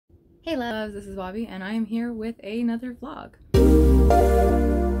Hey loves, this is Bobby and I am here with another vlog.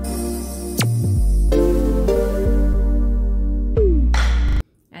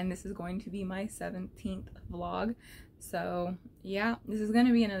 And this is going to be my 17th vlog. So yeah, this is going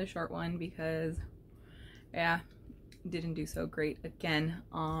to be another short one because didn't do so great again.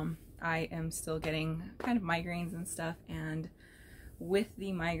 I am still getting kind of migraines and stuff, and with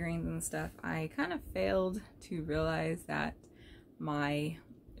the migraines and stuff I kind of failed to realize that my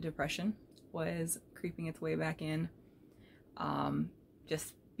depression was creeping its way back in.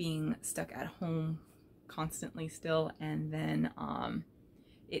 Just being stuck at home constantly still, and then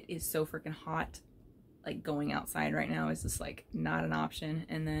it is so freaking hot. Like, going outside right now is just like not an option,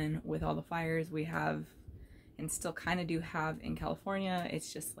 and then with all the fires we have and still kind of do have in California,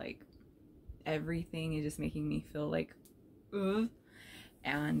 it's just like everything is just making me feel like ugh.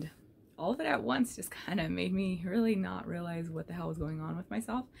 And all of it at once just kind of made me really not realize what the hell was going on with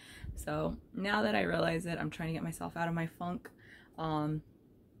myself. So now that I realize it, I'm trying to get myself out of my funk. I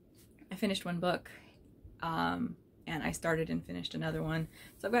finished one book, and I started and finished another one.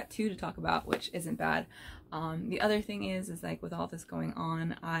 So I've got two to talk about, which isn't bad. The other thing is like with all this going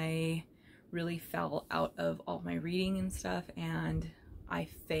on, I really fell out of all my reading and stuff, and I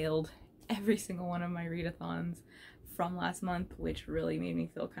failed every single one of my readathons from last month, which really made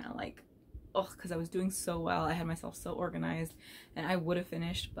me feel kind of like, oh, because I was doing so well. I had myself so organized and I would have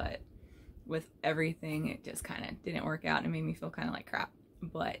finished, but with everything it just kind of didn't work out and it made me feel kind of like crap.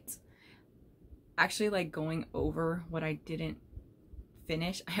 But actually, like, going over what I didn't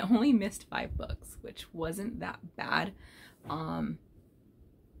finish, I only missed 5 books, which wasn't that bad.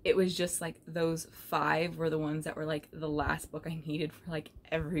 It was just like those 5 were the ones that were like the last book I needed for like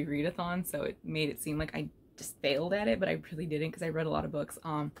every readathon, so it made it seem like I just failed at it, but I really didn't, because I read a lot of books.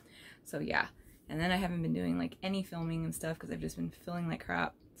 So yeah, and then I haven't been doing like any filming and stuff because I've just been feeling like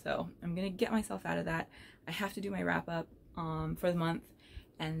crap. So I'm gonna get myself out of that. I have to do my wrap up for the month,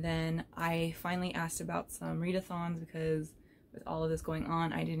 and then I finally asked about some readathons because with all of this going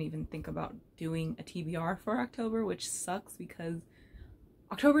on, I didn't even think about doing a TBR for October, which sucks because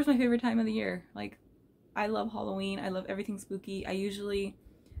October is my favorite time of the year. Like, I love Halloween, I love everything spooky. This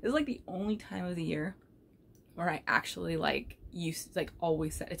is like the only time of the year where I actually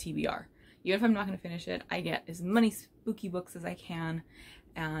always set a TBR. Even if I'm not going to finish it, I get as many spooky books as I can,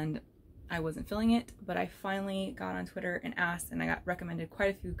 and I wasn't feeling it, but I finally got on Twitter and asked, and I got recommended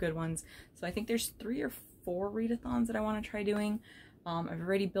quite a few good ones. So I think there's 3 or 4 readathons that I want to try doing. I've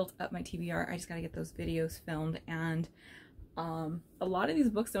already built up my TBR. I just got to get those videos filmed, and a lot of these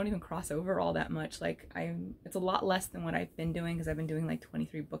books don't even cross over all that much. Like, it's a lot less than what I've been doing, because I've been doing like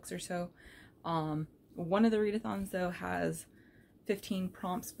 23 books or so. One of the readathons though has 15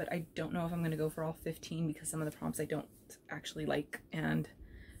 prompts, but I don't know if I'm going to go for all 15 because some of the prompts I don't actually like, and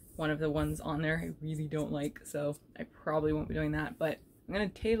one of the ones on there I really don't like, so I probably won't be doing that. But I'm going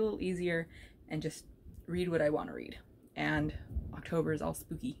to take it a little easier and just read what I want to read, and October is all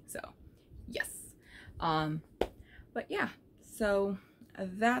spooky, so yes. But yeah, so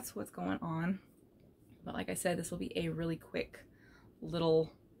that's what's going on. But like I said, this will be a really quick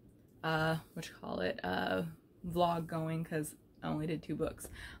little vlog going, because I only did 2 books.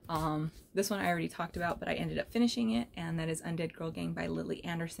 This one I already talked about, but I ended up finishing it, and that is Undead Girl Gang by Lily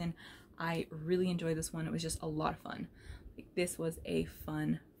Anderson. I really enjoyed this one. It was just a lot of fun. Like, this was a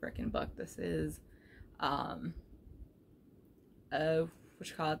fun frickin' book. This is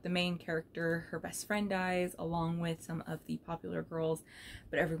the main character, her best friend dies along with some of the popular girls,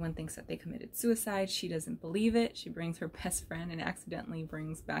 but everyone thinks that they committed suicide. She doesn't believe it. She brings her best friend and accidentally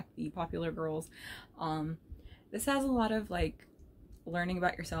brings back the popular girls. This has a lot of like learning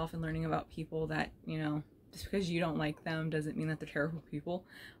about yourself and learning about people that, you know, just because you don't like them doesn't mean that they're terrible people.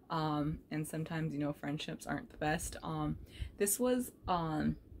 And sometimes, you know, friendships aren't the best. This was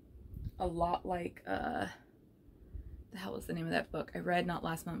a lot like the hell was the name of that book I read not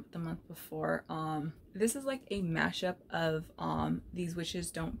last month but the month before. This is like a mashup of These Witches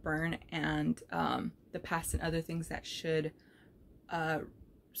Don't Burn and The Past and Other Things That Should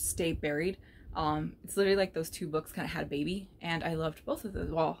Stay Buried. It's literally like those 2 books kind of had a baby, and I loved both of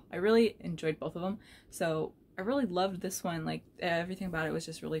those. Well, I really enjoyed both of them, so I really loved this one. Like, everything about it was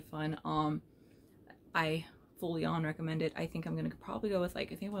just really fun. I fully on recommend it. I think I'm gonna probably go with,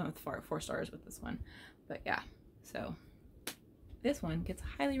 like, I think I went with 4 stars with this one. But yeah, so this one gets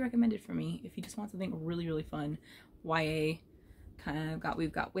highly recommended for me if you just want something really, really fun. YA,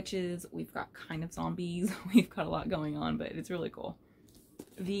 we've got witches, we've got kind of zombies, we've got a lot going on, but it's really cool.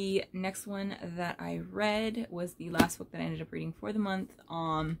 The next one that I read was the last book that I ended up reading for the month.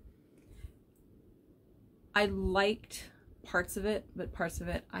 I liked parts of it, but parts of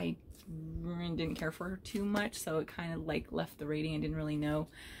it I didn't care for too much, so it kind of like left the rating. I didn't really know.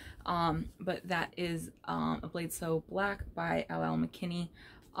 But that is A Blade So Black by L.L. McKinney.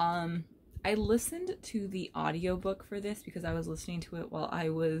 I listened to the audiobook for this because I was listening to it while I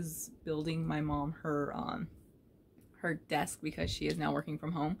was building my mom her desk, because she is now working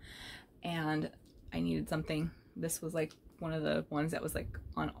from home and I needed something. This was like one of the ones that was like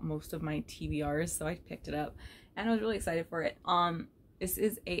on most of my TBRs, so I picked it up and I was really excited for it. This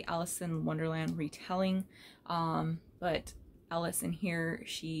is a Alice in Wonderland retelling, but Alice in here,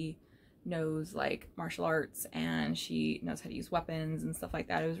 she knows like martial arts and she knows how to use weapons and stuff like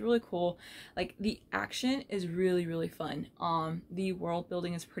that. It was really cool. Like the action is really, really fun. The world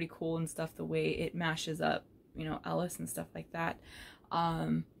building is pretty cool and stuff, the way it mashes up, you know, Alice and stuff like that.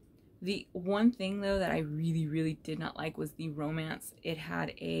 The one thing though that I really, really did not like was the romance. It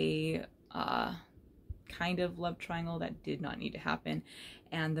had a kind of love triangle that did not need to happen,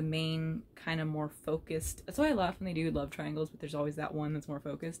 and the main kind of more focused, that's why I laugh when they do love triangles, but there's always that one that's more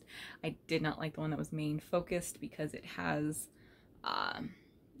focused. I did not like the one that was main focused because it has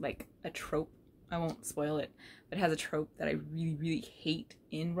like a trope. I won't spoil it, but it has a trope that I really, really hate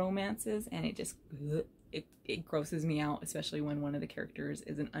in romances, and it just it grosses me out, especially when one of the characters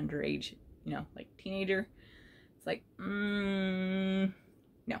is an underage, you know, like teenager. It's like no.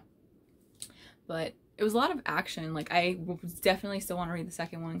 But it was a lot of action. Like I definitely still want to read the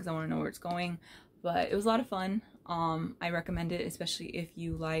second one because I want to know where it's going, but it was a lot of fun. I recommend it, especially if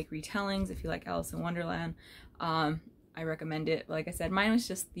you like retellings, if you like Alice in Wonderland. I recommend it. Like I said, mine was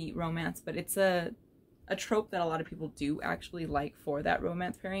just the romance, but it's a trope that a lot of people do actually like for that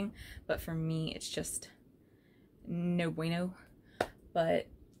romance pairing, but for me it's just no bueno. But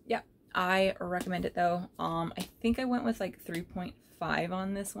yeah, I recommend it though. I think I went with like 3.5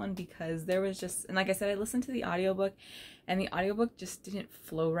 on this one because there was just, and like I said, I listened to the audiobook and the audiobook just didn't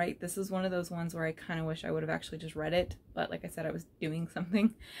flow right. This is one of those ones where I kind of wish I would have actually just read it, but like I said, I was doing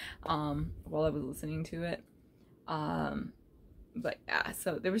something while I was listening to it. But yeah,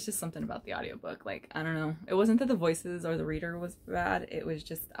 so there was just something about the audiobook, like I don't know, it wasn't that the voices or the reader was bad, it was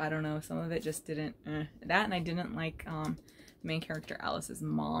just, I don't know, some of it just didn't that, and I didn't like the main character Alice's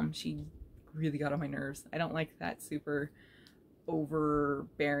mom. She really got on my nerves. I don't like that super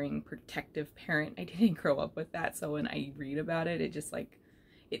overbearing protective parent. I didn't grow up with that, so when I read about it, it just like,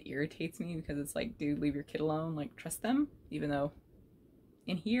 it irritates me because it's like, dude, leave your kid alone, like trust them, even though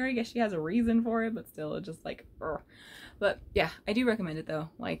in here I guess she has a reason for it, but still it's just like ugh. But yeah, I do recommend it though.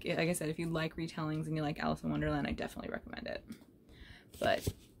 Like I said, if you like retellings and you like Alice in Wonderland, I definitely recommend it. But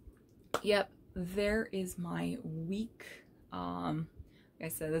yep, there is my week. Like I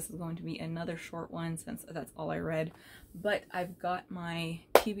said, this is going to be another short one since that's all I read, but I've got my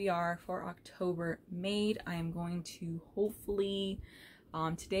TBR for October made. I am going to hopefully,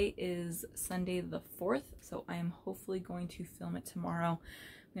 today is Sunday the 4th, so I am hopefully going to film it tomorrow.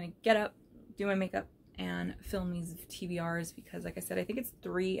 I'm gonna get up, do my makeup, and film these TBRs because like I said, I think it's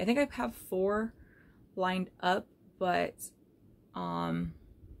 3, I think I have 4 lined up, but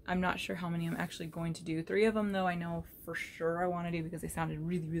I'm not sure how many I'm actually going to do. 3 of them though I know for sure I want to do because they sounded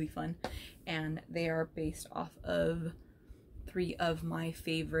really, really fun, and they are based off of 3 of my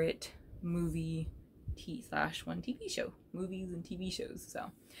favorite movie /one TV show, movies and TV shows.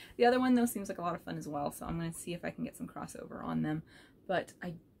 So the other one though seems like a lot of fun as well, so I'm going to see if I can get some crossover on them, but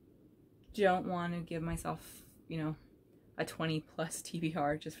I don't want to give myself, you know, a 20+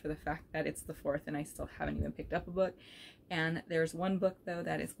 TBR just for the fact that it's the 4th and I still haven't even picked up a book. And there's one book though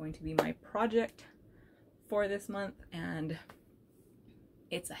that is going to be my project for this month, and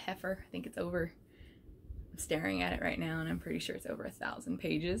it's a heifer. I think it's over, I'm staring at it right now and I'm pretty sure it's over 1,000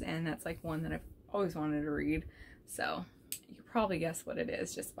 pages, and that's like one that I've always wanted to read, so you could probably guess what it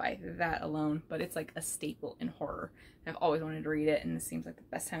is just by that alone, but it's like a staple in horror. I've always wanted to read it, and this seems like the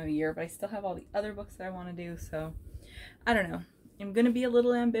best time of year, but I still have all the other books that I want to do, so I don't know. I'm gonna be a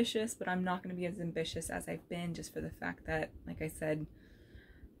little ambitious, but I'm not gonna be as ambitious as I've been, just for the fact that, like I said,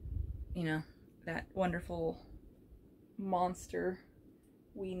 you know, that wonderful monster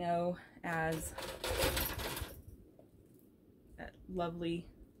we know as that lovely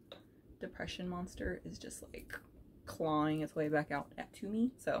depression monster is just like clawing its way back out to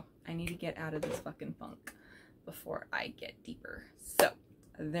me, so I need to get out of this fucking funk before I get deeper. So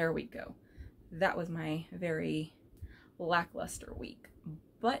there we go. That was my very lackluster week,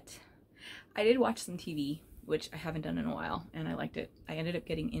 but I did watch some TV, which I haven't done in a while, and I liked it. I ended up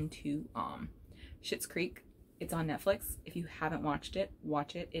getting into Schitt's Creek. It's on Netflix. If you haven't watched it,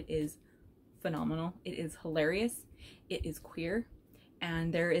 watch it. It is phenomenal. It is hilarious. It is queer,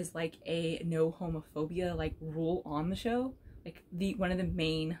 and there is like a no homophobia like rule on the show. Like one of the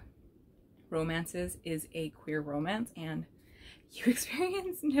main romances is a queer romance, and you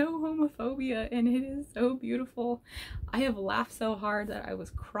experience no homophobia, and it is so beautiful. I have laughed so hard that I was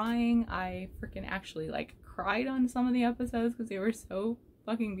crying. I freaking actually like cried on some of the episodes because they were so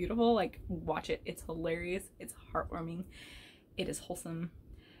fucking beautiful. Like, watch it. It's hilarious. It's heartwarming. It is wholesome.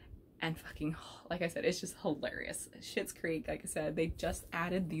 And fucking, like I said, it's just hilarious. Schitt's Creek, like I said, they just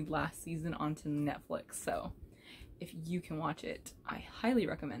added the last season onto Netflix. So if you can watch it, I highly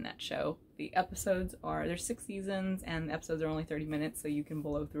recommend that show. The episodes are, there's 6 seasons and the episodes are only 30 minutes, so you can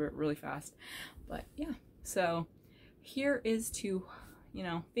blow through it really fast. But yeah, so here is to, you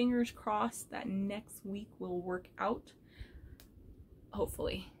know, fingers crossed that next week will work out.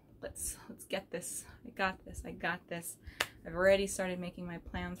 Hopefully. Let's get this. I got this. I got this. I've already started making my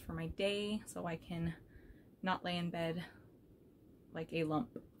plans for my day so I can not lay in bed like a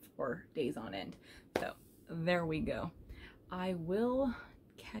lump for days on end. So there we go. I will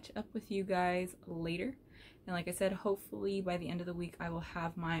catch up with you guys later. And like I said, hopefully by the end of the week I will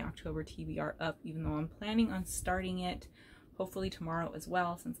have my October TBR up, even though I'm planning on starting it hopefully tomorrow as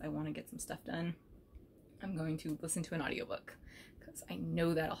well, since I want to get some stuff done. I'm going to listen to an audiobook because I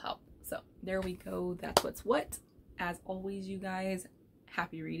know that'll help. So there we go. That's what's what. As always, you guys,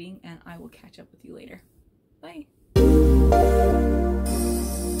 happy reading, and I will catch up with you later. Bye.